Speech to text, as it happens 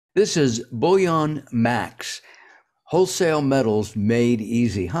This is BullionMax, wholesale metals made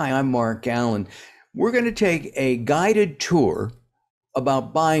easy. Hi, I'm Mark Allen. We're going to take a guided tour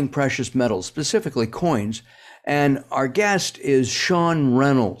about buying precious metals, specifically coins. And our guest is Sean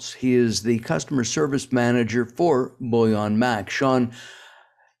Reynolds. He is the customer service manager for BullionMax. Sean,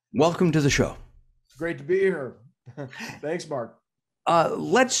 welcome to the show. Great to be here. Thanks, Mark.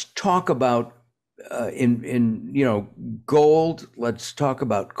 Let's talk about in gold. Let's talk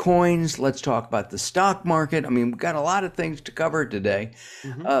about coins. Let's talk about the stock market. I mean, we've got a lot of things to cover today.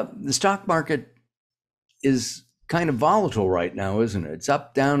 hmm The stock market is kind of volatile right now, isn't it? It's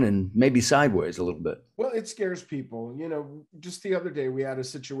up, down, and maybe sideways a little bit. Well, it scares people. Just the other day we had a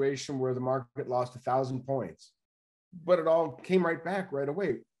situation where the market lost 1,000 points, but it all came right back right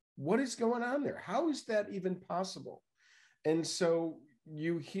away. What is going on there? How is that even possible? And so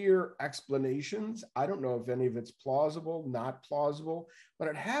you hear explanations. I don't know if any of it's plausible, not plausible, but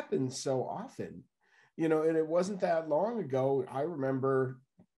it happens so often. And it wasn't that long ago. I remember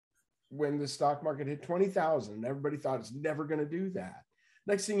when the stock market hit 20,000 and everybody thought it's never going to do that.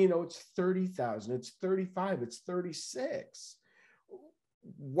 Next thing you know, it's 30,000, it's 35, it's 36.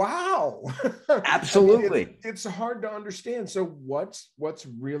 Wow. I mean, Absolutely. it's hard to understand. So what's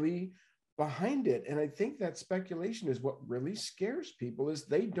really behind it? And I think that speculation is what really scares people is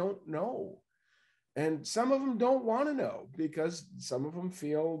they don't know. And some of them don't want to know because some of them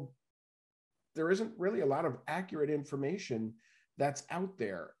feel there isn't really a lot of accurate information that's out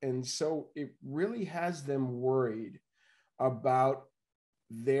there. And so it really has them worried about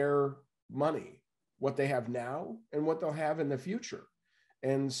their money, what they have now and what they'll have in the future.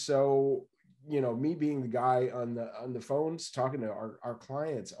 And so, me being the guy on the phones talking to our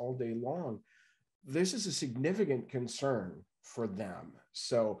clients all day long, this is a significant concern for them.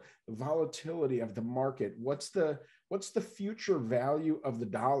 So the volatility of the market, what's the future value of the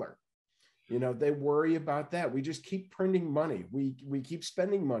dollar? They worry about that. We just keep printing money. We keep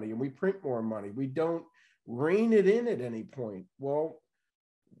spending money and we print more money. We don't rein it in at any point. Well,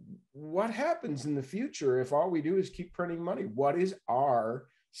 what happens in the future if all we do is keep printing money? What is our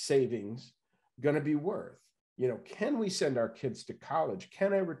savings going to be worth? Can we send our kids to college?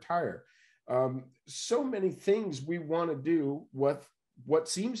 Can I retire? So many things we want to do with what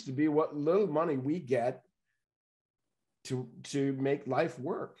seems to be what little money we get to make life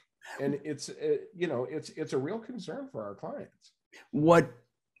work. And it's a real concern for our clients. What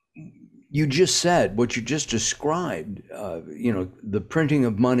you just said, what you just described, the printing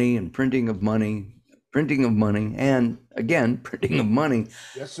of money and printing of money, printing of money, and again, printing of money,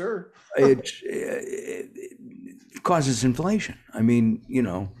 Yes, sir. it causes inflation. I mean,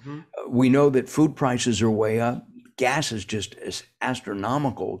 Mhm. we know that food prices are way up. Gas is just as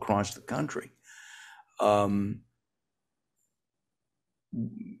astronomical across the country. Um,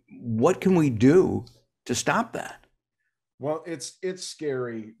 what can we do to stop that? Well, it's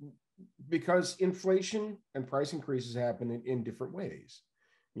scary because inflation and price increases happen in different ways.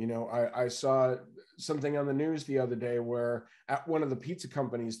 I saw something on the news the other day where at one of the pizza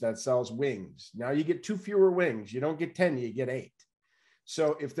companies that sells wings, now you get two fewer wings. You don't get 10, you get eight.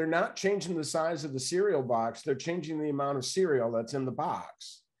 So if they're not changing the size of the cereal box, they're changing the amount of cereal that's in the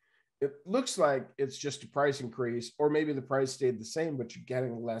box. It looks like it's just a price increase, or maybe the price stayed the same, but you're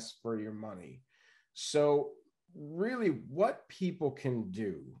getting less for your money. So really what people can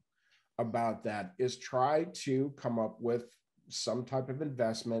do about that is try to come up with some type of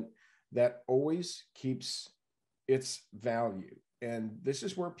investment that always keeps its value. And this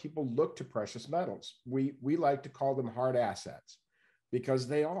is where people look to precious metals. We like to call them hard assets because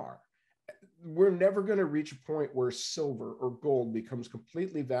they are. We're never going to reach a point where silver or gold becomes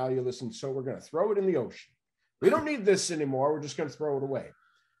completely valueless. And so we're going to throw it in the ocean. We don't need this anymore. We're just going to throw it away.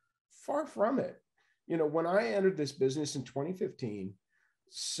 Far from it. When I entered this business in 2015,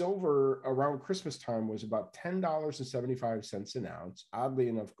 silver around Christmas time was about $10.75 an ounce. Oddly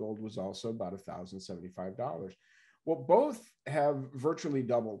enough, gold was also about $1,075. Well, both have virtually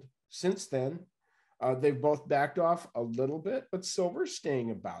doubled since then. They've both backed off a little bit, but silver's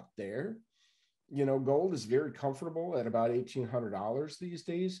staying about there. Gold is very comfortable at about $1,800 these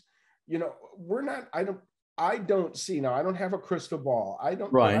days. We're not, I don't see now, I don't have a crystal ball. But I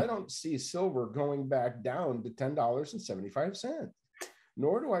Right. don't see silver going back down to $10.75,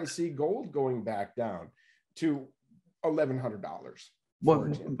 nor do I see gold going back down to $1,100, for Well,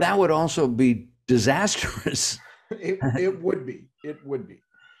 example. that would also be disastrous. It would be. It,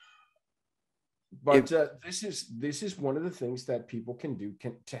 But this is one of the things that people can do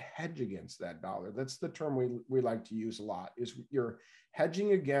to hedge against that dollar. That's the term we like to use a lot. Is you're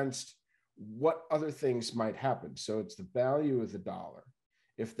hedging against what other things might happen. So it's the value of the dollar.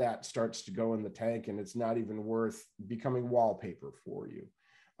 if that starts to go in the tank and it's not even worth becoming wallpaper for you.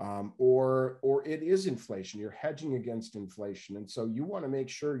 Or it is inflation. You're hedging against inflation. And so you want to make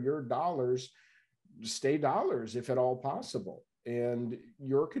sure your dollars stay dollars if at all possible. And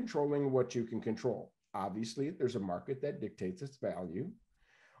you're controlling what you can control. Obviously, there's a market that dictates its value,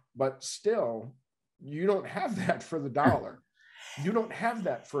 but still, you don't have that for the dollar. You don't have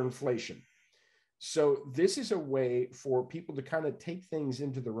that for inflation. So this is a way for people to kind of take things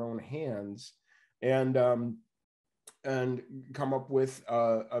into their own hands and come up with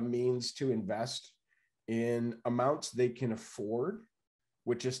a means to invest in amounts they can afford,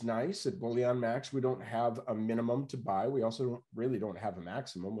 which is nice. At BullionMax, we don't have a minimum to buy. We also really don't have a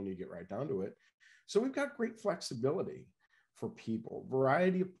maximum when you get right down to it. So we've got great flexibility for people,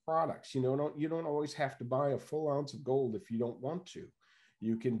 variety of products. You don't always have to buy a full ounce of gold if you don't want to.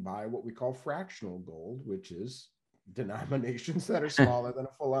 You can buy what we call fractional gold, which is denominations that are smaller than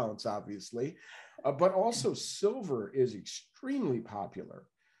a full ounce, obviously. But also silver is extremely popular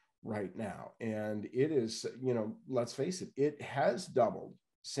right now. And it is, let's face it, it has doubled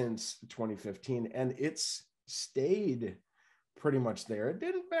since 2015 and it's stayed pretty much there. It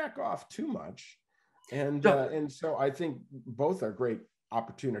didn't back off too much. And so I think both are great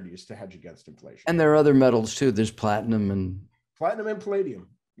opportunities to hedge against inflation. And there are other metals too. There's platinum and palladium.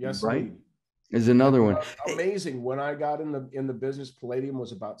 Yes, right. Indeed. Is another one. Amazing. When I got in the business, palladium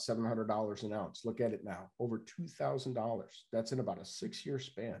was about $700 an ounce. Look at it now, over $2,000. That's in about a 6-year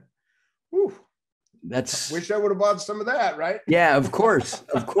span. Whew. Wish I would have bought some of that, right? Yeah, of course,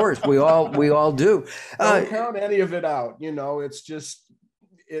 of course. We all do. Don't count any of it out. It's just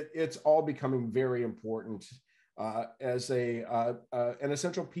it's all becoming very important as an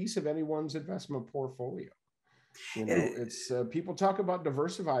essential piece of anyone's investment portfolio. It's people talk about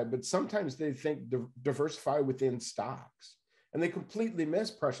diversify, but sometimes they think diversify within stocks, and they completely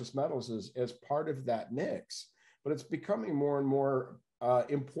miss precious metals as part of that mix. But it's becoming more and more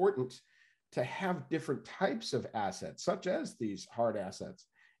important to have different types of assets, such as these hard assets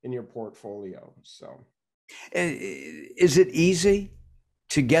in your portfolio. So, is it easy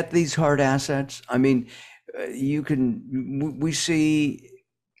to get these hard assets? I mean, we see,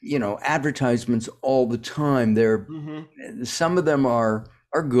 advertisements all the time. Some of them are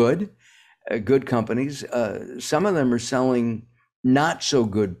good companies. Some of them are selling not so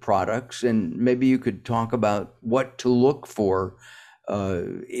good products, and maybe you could talk about what to look for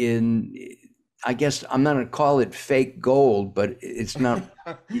I guess I'm not going to call it fake gold, but it's not.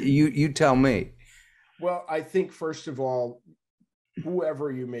 You tell me. Well, I think first of all,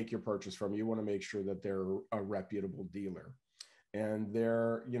 whoever you make your purchase from, you want to make sure that they're a reputable dealer. And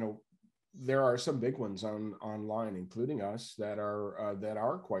there are some big ones online, including us, that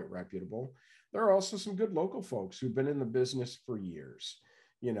are quite reputable. There are also some good local folks who've been in the business for years.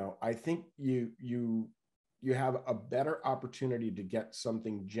 I think you have a better opportunity to get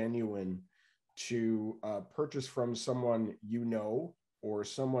something genuine to purchase from someone or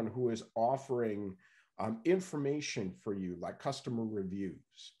someone who is offering information for you, like customer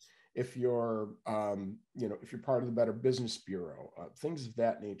reviews. If you're part of the Better Business Bureau, things of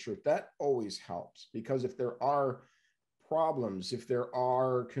that nature, that always helps, because if there are problems, if there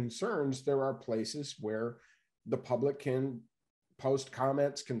are concerns, there are places where the public can post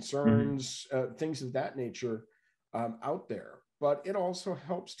comments, concerns, things of that nature out there. But it also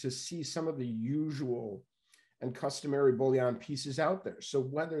helps to see some of the usual and customary bullion pieces out there. So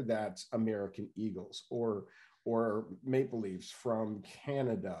whether that's American Eagles or maple leaves from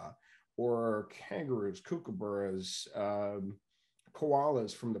Canada, or kangaroos, kookaburras,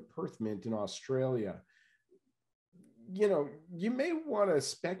 koalas from the Perth Mint in Australia, you may want to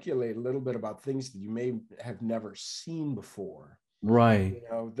speculate a little bit about things that you may have never seen before. Right.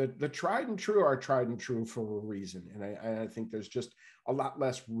 The tried and true are tried and true for a reason. And I think there's just a lot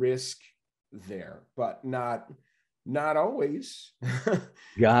less risk there, but not always.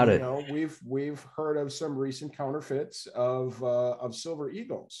 Got it. We've heard of some recent counterfeits of silver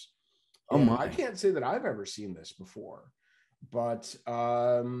eagles. Oh my. I can't say that I've ever seen this before, but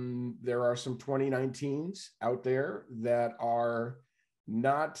there are some 2019s out there that are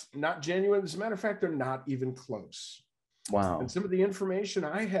not genuine. As a matter of fact, they're not even close. Wow. And some of the information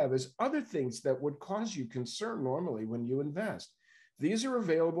I have is other things that would cause you concern normally when you invest. These are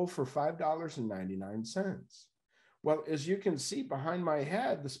available for $5.99. Well, as you can see behind my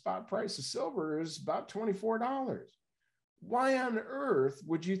head, the spot price of silver is about $24. Why on earth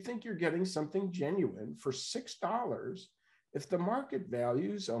would you think you're getting something genuine for $6 if the market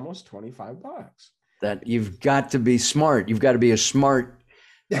value is almost $25? That you've got to be smart. You've got to be a smart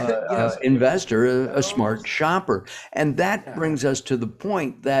Yes. investor, a smart Metals. shopper. And that Yeah. brings us to the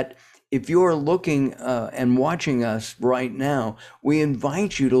point that if you're looking and watching us right now, we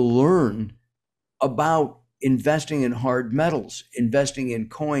invite you to learn about investing in hard metals, investing in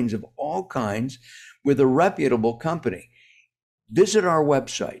coins of all kinds with a reputable company. Visit our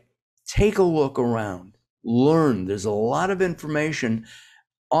website, take a look around, learn. There's a lot of information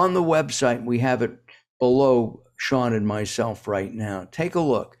on the website. We have it below Sean and myself right now. Take a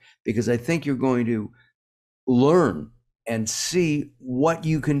look because I think you're going to learn and see what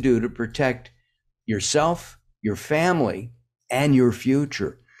you can do to protect yourself, your family, and your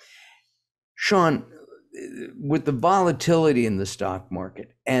future. Sean, with the volatility in the stock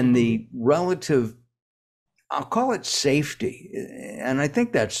market and the relative, I'll call it safety, and I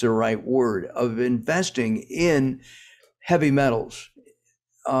think that's the right word, of investing in heavy metals.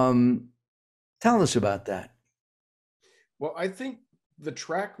 Tell us about that. Well, I think the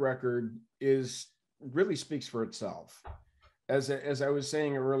track record is really speaks for itself. As I was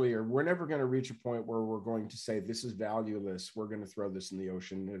saying earlier, we're never going to reach a point where we're going to say this is valueless. We're going to throw this in the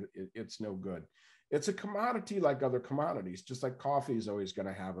ocean. It's no good. It's a commodity like other commodities, just like coffee is always going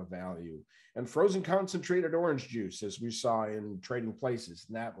to have a value. And frozen concentrated orange juice, as we saw in Trading Places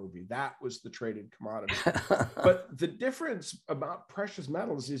in that movie, that was the traded commodity. But the difference about precious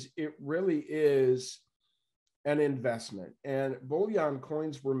metals is it really is an investment. And bullion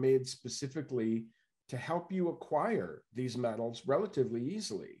coins were made specifically to help you acquire these metals relatively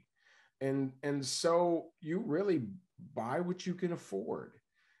easily. And so you really buy what you can afford.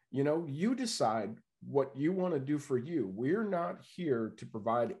 You know, you decide what you want to do for you. We're not here to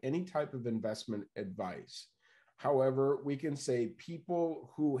provide any type of investment advice. However, we can say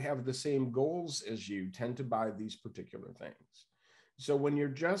people who have the same goals as you tend to buy these particular things. So when you're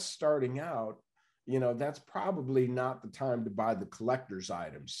just starting out, you know, that's probably not the time to buy the collector's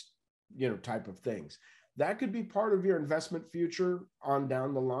items, you know, type of things. That could be part of your investment future on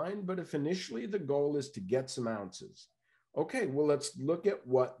down the line. But if initially the goal is to get some ounces, okay, well, let's look at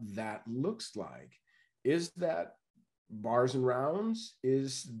what that looks like. Is that bars and rounds?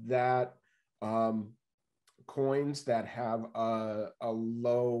 Is that coins that have a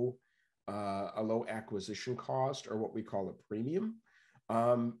low acquisition cost, or what we call a premium?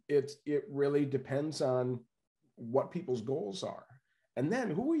 It really depends on what people's goals are. And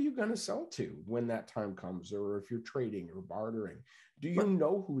then who are you going to sell to when that time comes? Or if you're trading or bartering, do you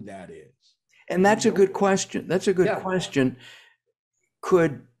know who that is? And that's a good question. That's a good question.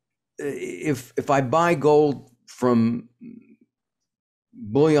 Could, if I buy gold from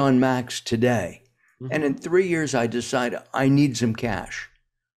BullionMax today, and in 3 years I decide I need some cash,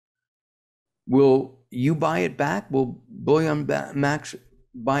 will you buy it back? Will BullionMax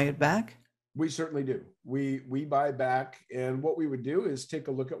buy it back? We certainly do. We buy back, and what we would do is take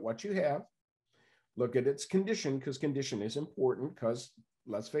a look at what you have, look at its condition, because condition is important. Because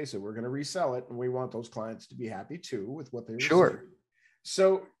let's face it, we're going to resell it, and we want those clients to be happy too with what they receive. Sure.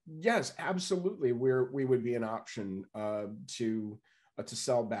 So yes, absolutely, we would be an option to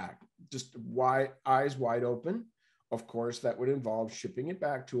sell back. Just eyes wide open. Of course, that would involve shipping it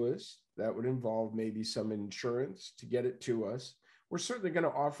back to us. That would involve maybe some insurance to get it to us. We're certainly going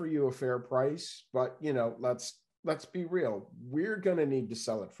to offer you a fair price, but you know, let's be real. We're going to need to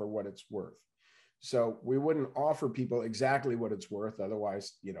sell it for what it's worth. So we wouldn't offer people exactly what it's worth.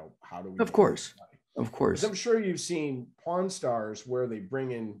 Otherwise, you know, how do we? Of course. Of course. I'm sure you've seen Pawn Stars where they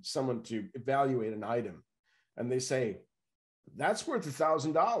bring in someone to evaluate an item and they say, that's worth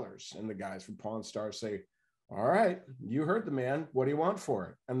 $1,000. And the guys from Pawn Stars say, all right, you heard the man. What do you want for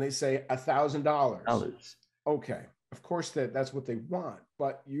it? And they say $1,000. Okay. Of course, that's what they want,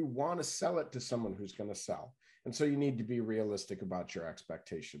 but you want to sell it to someone who's going to sell. And so you need to be realistic about your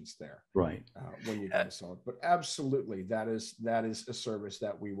expectations there. Right. When you're going to sell it. But absolutely, that is a service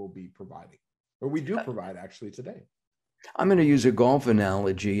that we will be providing, or we do provide actually today. I'm going to use a golf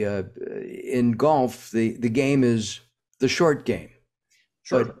analogy. In golf, the game is the short game.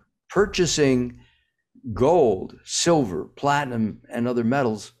 Sure. But purchasing gold, silver, platinum, and other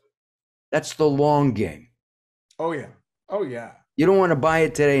metals, that's the long game. Oh yeah. Oh yeah. You don't want to buy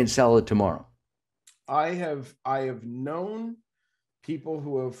it today and sell it tomorrow. I have known people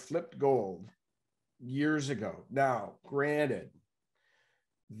who have flipped gold years ago. Now, granted,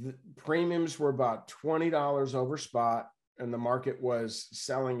 the premiums were about $20 over spot, and the market was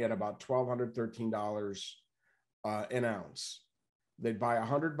selling at about $1,200, $13 an ounce. They'd buy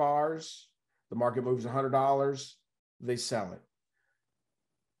 100 bars. The market moves $100. They sell it.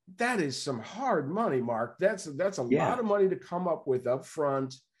 That is some hard money, Mark. That's a lot of money to come up with up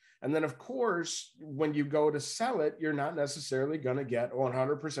front And then, of course, when you go to sell it, you're not necessarily going to get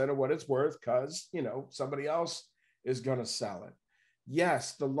 100% of what it's worth because, somebody else is going to sell it.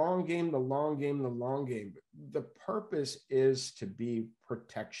 Yes, the long game, the long game, the long game. The purpose is to be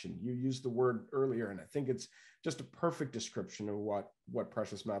protection. You used the word earlier, and I think it's just a perfect description of what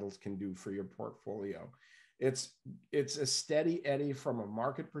precious metals can do for your portfolio. It's a steady eddy from a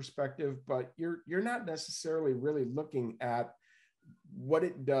market perspective, but you're not necessarily really looking at what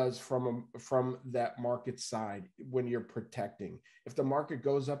it does from that market side when you're protecting. If the market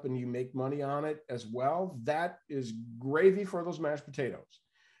goes up and you make money on it as well, that is gravy for those mashed potatoes.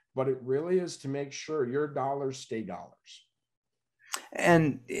 But it really is to make sure your dollars stay dollars.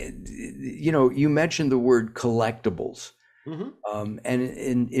 And, you mentioned the word collectibles. Mm-hmm. And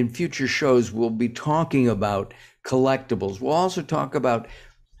in future shows, we'll be talking about collectibles. We'll also talk about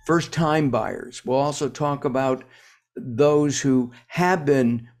first-time buyers. We'll also talk about those who have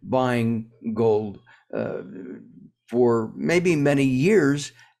been buying gold for maybe many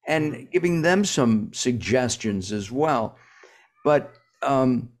years and giving them some suggestions as well. But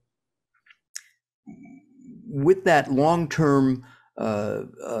with that long-term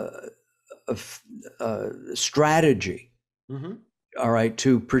strategy, all right,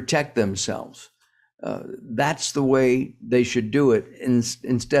 to protect themselves, that's the way they should do it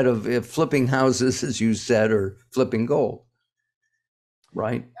instead of flipping houses, as you said, or flipping gold,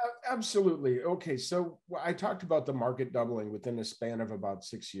 right? Absolutely. Okay, so I talked about the market doubling within a span of about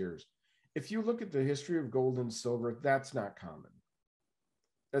 6 years. If you look at the history of gold and silver, that's not common.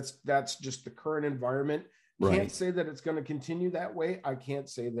 That's just the current environment. Right. Can't say that it's going to continue that way. I can't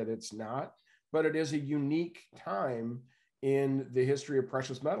say that it's not, but it is a unique time in the history of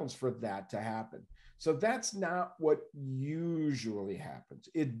precious metals for that to happen. So that's not what usually happens.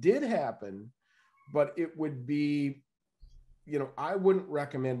 It did happen, but it would be, I wouldn't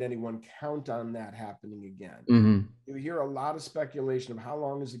recommend anyone count on that happening again. Mm-hmm. You hear a lot of speculation of how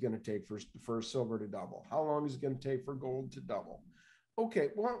long is it going to take for silver to double? How long is it going to take for gold to double? Okay,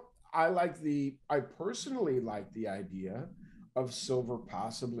 well, I personally like the idea of silver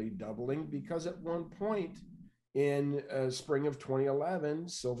possibly doubling because at one point in spring of 2011,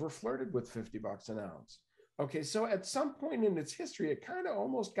 silver flirted with $50 an ounce. Okay, so at some point in its history, it kind of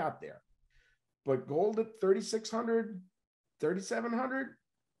almost got there. But gold at 3,600, 3,700,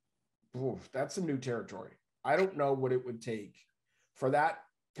 that's a new territory. I don't know what it would take for that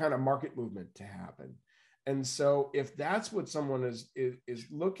kind of market movement to happen. And so if that's what someone is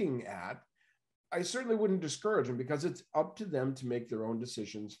looking at, I certainly wouldn't discourage them because it's up to them to make their own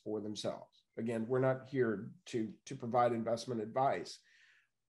decisions for themselves. Again, we're not here to provide investment advice.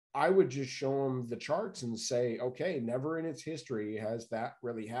 I would just show them the charts and say, okay, never in its history has that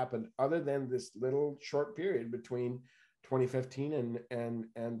really happened other than this little short period between 2015 and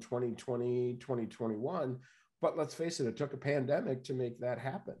 2020, 2021. But let's face it took a pandemic to make that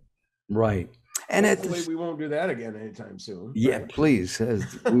happen. Right. And hopefully we won't do that again anytime soon. Yeah, right? Please.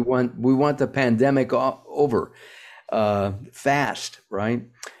 we want the pandemic over fast, right?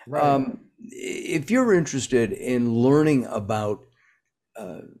 Right. If you're interested in learning about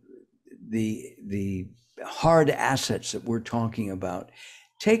the hard assets that we're talking about,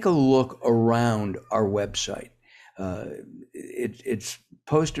 take a look around our website. It's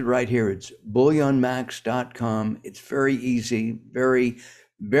posted right here. It's BullionMax.com. It's very easy, very,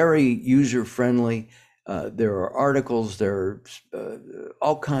 very user-friendly. There are articles, there are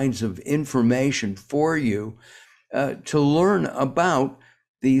all kinds of information for you to learn about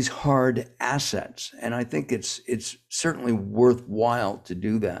these hard assets. And I think it's certainly worthwhile to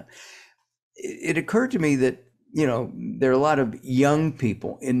do that. It occurred to me that, there are a lot of young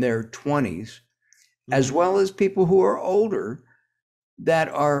people in their 20s, as well as people who are older, that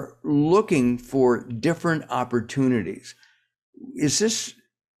are looking for different opportunities. Is this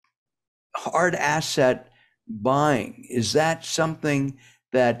hard asset buying, is that something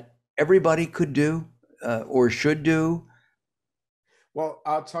that everybody could do or should do? Well,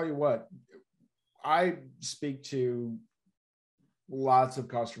 I'll tell you what, I speak to lots of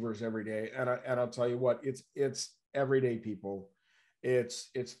customers every day, and I'll tell you what, it's everyday people. It's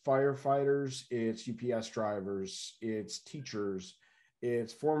firefighters, it's UPS drivers, it's teachers,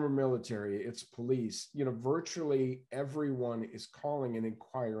 it's former military, it's police. Virtually everyone is calling and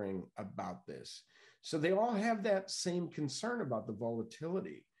inquiring about this. So they all have that same concern about the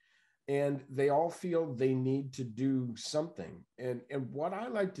volatility, and they all feel they need to do something. And what I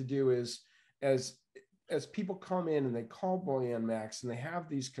like to do is, as people come in and they call BullionMax and they have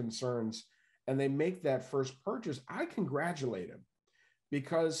these concerns and they make that first purchase, I congratulate them,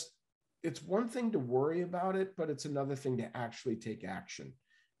 because it's one thing to worry about it, but it's another thing to actually take action.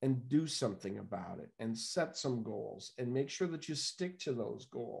 and do something about it and set some goals and make sure that you stick to those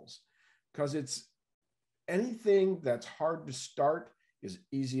goals, because it's anything that's hard to start is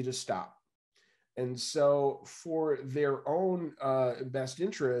easy to stop. And so for their own best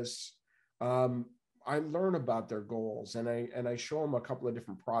interests, I learn about their goals, and I show them a couple of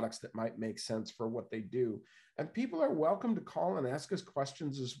different products that might make sense for what they do. And people are welcome to call and ask us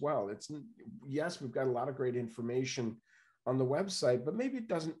questions as well. It's, yes, we've got a lot of great information on the website, but maybe it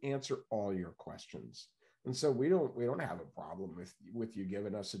doesn't answer all your questions. And so we don't have a problem with you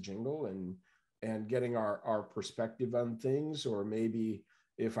giving us a jingle and getting our perspective on things, or maybe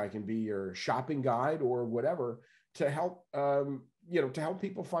if I can be your shopping guide or whatever, to help to help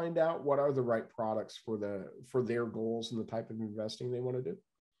people find out what are the right products for their goals and the type of investing they want to do.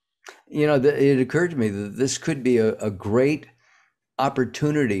 It occurred to me that this could be a great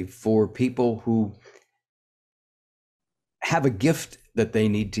opportunity for people who have a gift that they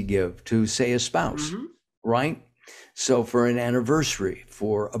need to give to, say, a spouse, right? So for an anniversary,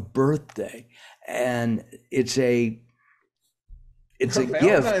 for a birthday, and it's a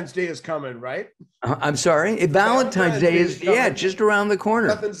Valentine's gift. Day is coming, right? I'm sorry. Valentine's Day is just around the corner.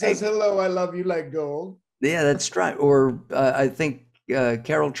 Nothing says hello, I love you like gold. Yeah, that's right. Or I think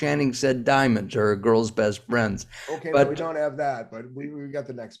Carol Channing said diamonds are a girl's best friends. Okay, but we don't have that, but we got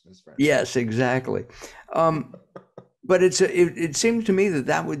the next best friend. Yes, exactly. But it seems to me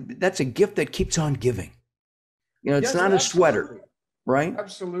that's a gift that keeps on giving. It's yes, not a sweater, right?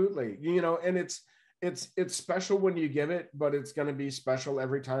 Absolutely. And it's special when you give it, but it's going to be special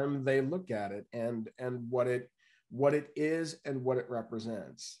every time they look at it and what it is and what it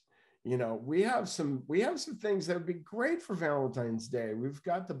represents. We have some things that would be great for Valentine's Day. We've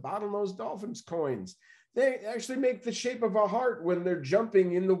got the bottlenose dolphins coins. They actually make the shape of a heart when they're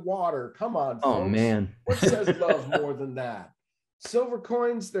jumping in the water. Come on, folks. Oh man. What says love more than that? Silver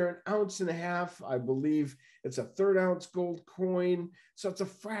coins, they're 1.5 ounces. I believe it's a 1/3 ounce gold coin. So it's a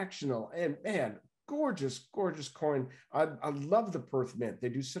fractional, and man, gorgeous coin. I love the Perth Mint. They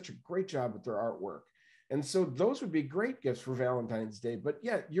do such a great job with their artwork. And so those would be great gifts for Valentine's Day. But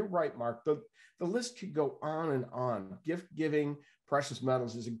yeah, you're right, Mark. The list could go on and on. Gift giving precious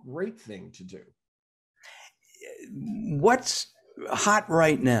metals is a great thing to do. What's hot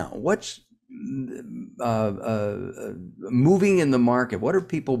right now? What's moving in the market? What are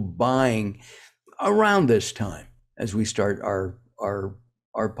people buying around this time as we start our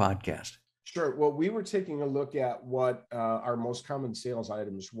podcast? Sure. Well, we were taking a look at what our most common sales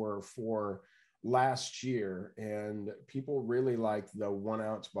items were for last year, and people really like the 1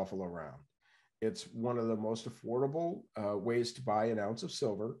 ounce Buffalo Round. It's one of the most affordable ways to buy an ounce of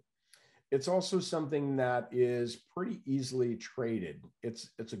silver. It's also something that is pretty easily traded. It's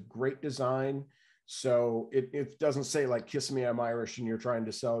a great design. So it doesn't say like, kiss me, I'm Irish, and you're trying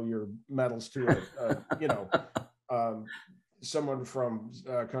to sell your metals to someone from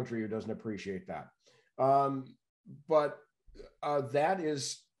a country who doesn't appreciate that. But that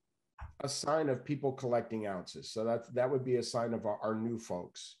is a sign of people collecting ounces. So that would be a sign of our new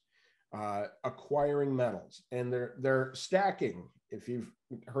folks acquiring metals, and they're stacking. If you've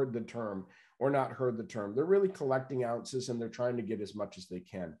heard the term or not heard the term, they're really collecting ounces, and they're trying to get as much as they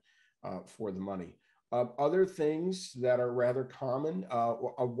can for the money. Other things that are rather common,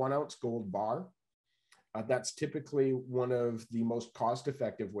 a 1 ounce gold bar. That's typically one of the most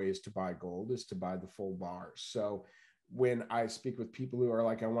cost-effective ways to buy gold, is to buy the full bars. So when I speak with people who are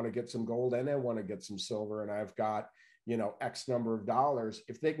like, I want to get some gold and I want to get some silver, and I've got, X number of dollars,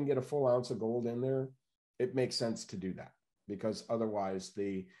 if they can get a full ounce of gold in there, it makes sense to do that, because otherwise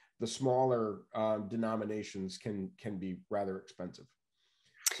the smaller denominations can be rather expensive.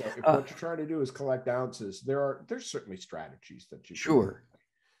 So if what you're trying to do is collect ounces, there's certainly strategies that you can do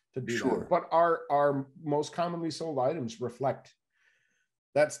to do that. But our most commonly sold items reflect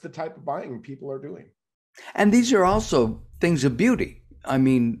that's the type of buying people are doing. And these are also things of beauty. I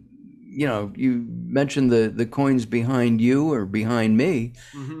mean, you mentioned the coins behind you or behind me.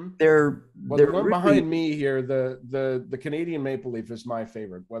 Mm-hmm. They're the one really behind me here, the Canadian maple leaf is my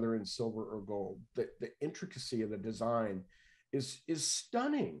favorite, whether in silver or gold. The intricacy of the design is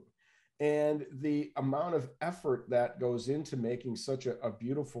stunning. And the amount of effort that goes into making such a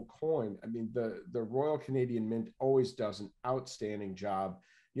beautiful coin. I mean, the Royal Canadian Mint always does an outstanding job.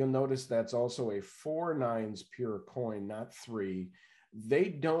 You'll notice that's also a 4 9s pure coin, not 3. They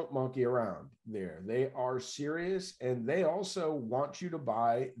don't monkey around there. They are serious, and they also want you to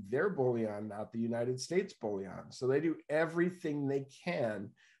buy their bullion, not the United States bullion. So they do everything they can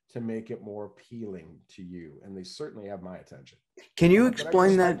to make it more appealing to you. And they certainly have my attention. Can you Not that I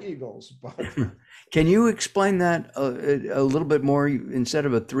explain that? dislike Eagles, but Can you explain that a little bit more? Instead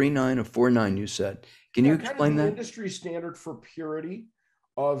of a 3.9, a 4.9, you said. Can you kind of explain the that? industry standard for purity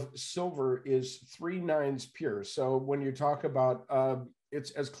of silver is 3.9s pure. So when you talk about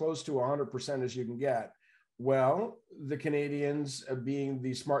it's as close to 100% as you can get. Well, the Canadians, being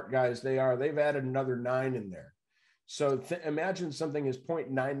the smart guys they are, they've added another 9 in there. So imagine something is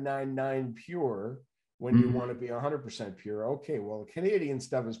 0.999 pure when you want to be 100% pure. Okay, well, Canadian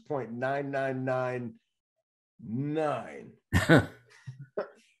stuff is 0.9999.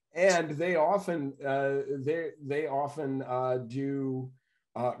 And they often do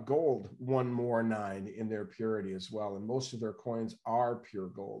gold 1 more 9 in their purity as well, and most of their coins are pure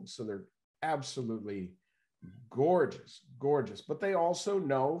gold, so they're absolutely gorgeous. But they also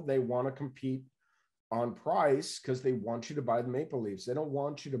know they want to compete on price because they want you to buy the maple leaves. They don't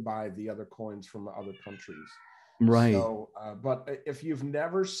want you to buy the other coins from other countries. Right. So, but if you've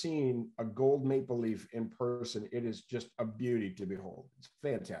never seen a gold maple leaf in person, it is just a beauty to behold. It's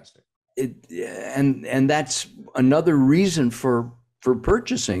fantastic. And that's another reason for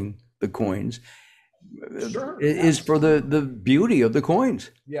purchasing the coins. Sure, is for the beauty of the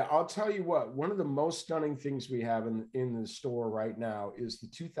coins. Yeah, I'll tell you what, one of the most stunning things we have in the store right now is the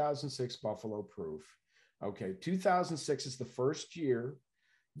 2006 Buffalo Proof. Okay, 2006 is the first year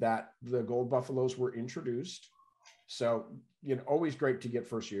that the gold buffaloes were introduced. So, always great to get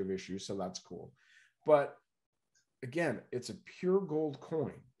first year of issue. So that's cool. But again, it's a pure gold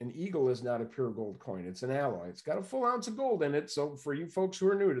coin. An eagle is not a pure gold coin. It's an alloy. It's got a full ounce of gold in it. So for you folks who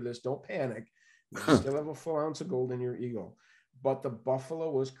are new to this, don't panic. You still have a full ounce of gold in your eagle. But the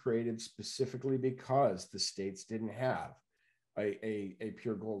buffalo was created specifically because the states didn't have a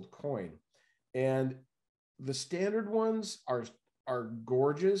pure gold coin. And the standard ones are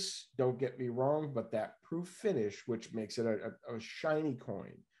gorgeous, don't get me wrong, but that proof finish, which makes it a shiny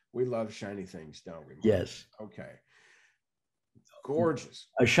coin. We love shiny things, don't we, Mark? Yes. Okay. Gorgeous.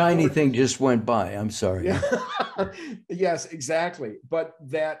 A shiny thing just went by. I'm sorry. Yeah. Yes, exactly. But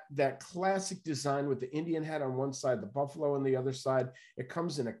that classic design with the Indian head on one side, the buffalo on the other side, it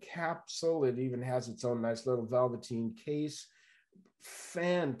comes in a capsule. It even has its own nice little velveteen case.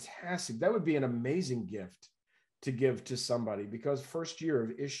 Fantastic. That would be an amazing gift to give to somebody, because first year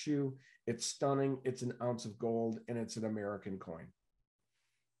of issue, it's stunning. It's an ounce of gold and it's an American coin.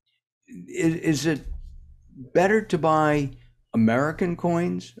 Is it better to buy American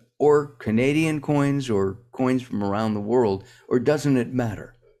coins or Canadian coins or coins from around the world, or doesn't it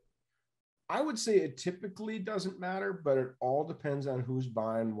matter? I would say it typically doesn't matter, but it all depends on who's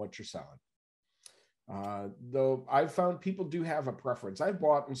buying what you're selling. Though I've found people do have a preference. I've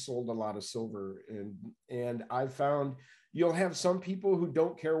bought and sold a lot of silver, and I've found you'll have some people who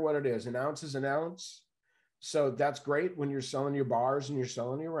don't care what it is. An ounce is an ounce. So that's great when you're selling your bars and you're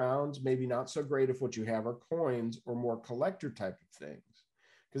selling your rounds. Maybe not so great if what you have are coins or more collector type of things,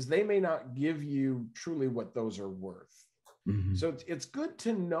 because they may not give you truly what those are worth. Mm-hmm. So it's good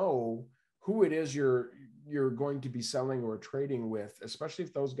to know who it is you're going to be selling or trading with, especially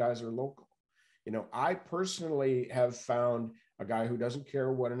if those guys are local. I personally have found a guy who doesn't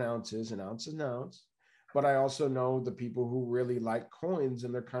care what an ounce is. An ounce is an ounce. But I also know the people who really like coins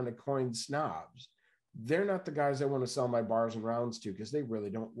and they're kind of coin snobs. They're not the guys I want to sell my bars and rounds to, because they really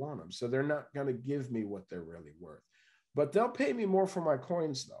don't want them. So they're not going to give me what they're really worth. But they'll pay me more for my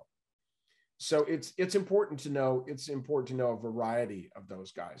coins, though. So it's important to know. It's important to know a variety of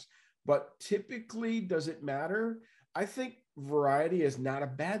those guys. But typically, does it matter? I think variety is not a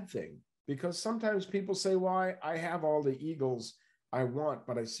bad thing. Because sometimes people say, well, I have all the eagles I want,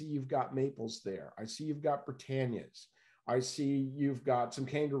 but I see you've got maples there. I see you've got Britannias. I see you've got some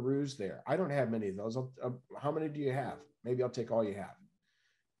kangaroos there. I don't have many of those. How many do you have? Maybe I'll take all you have.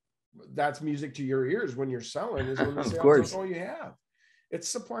 That's music to your ears when you're selling, is when they say, I'll take all you have. It's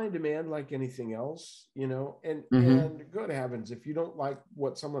supply and demand like anything else, and good heavens, if you don't like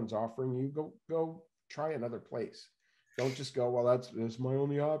what someone's offering you, go try another place. Don't just go, well, that's my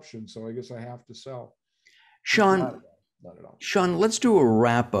only option, so I guess I have to sell. Sean, not at all. Sean, let's do a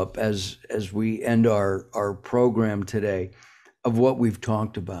wrap up as we end our program today of what we've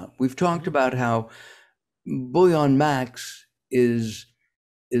talked about. We've talked about how BullionMax is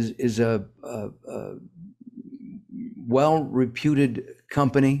a well-reputed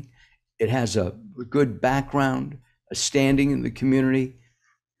company. It has a good background, a standing in the community.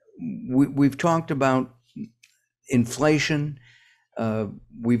 We've talked about inflation.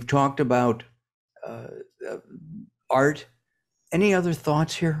 We've talked about art. Any other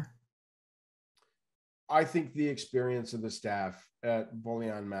thoughts here? I think the experience of the staff at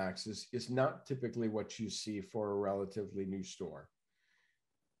BullionMax is not typically what you see for a relatively new store.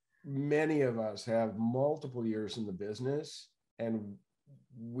 Many of us have multiple years in the business, and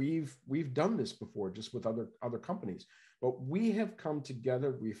we've done this before just with other companies, but we have come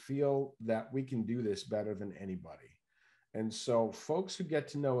together. We feel that we can do this better than anybody. And so folks who get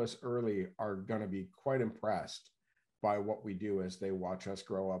to know us early are going to be quite impressed by what we do as they watch us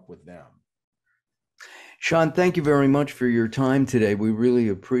grow up with them. Sean, thank you very much for your time today. We really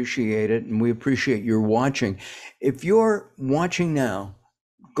appreciate it, and we appreciate your watching. If you're watching now,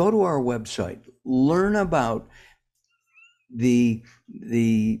 go to our website, learn about the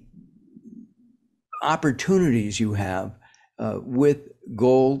opportunities you have with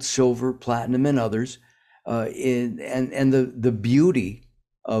gold, silver, platinum, and others, and the beauty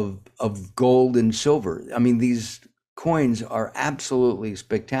of gold and silver. I mean, these coins are absolutely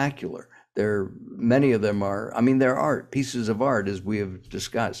spectacular. Many of them are, I mean, they're art, pieces of art, as we have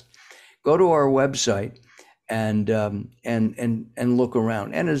discussed. Go to our website and look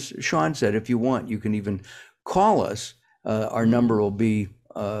around. And as Sean said, if you want, you can even call us. Our number will be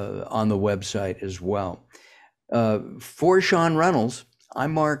on the website as well. For Sean Reynolds,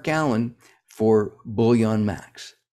 I'm Mark Allen for BullionMax.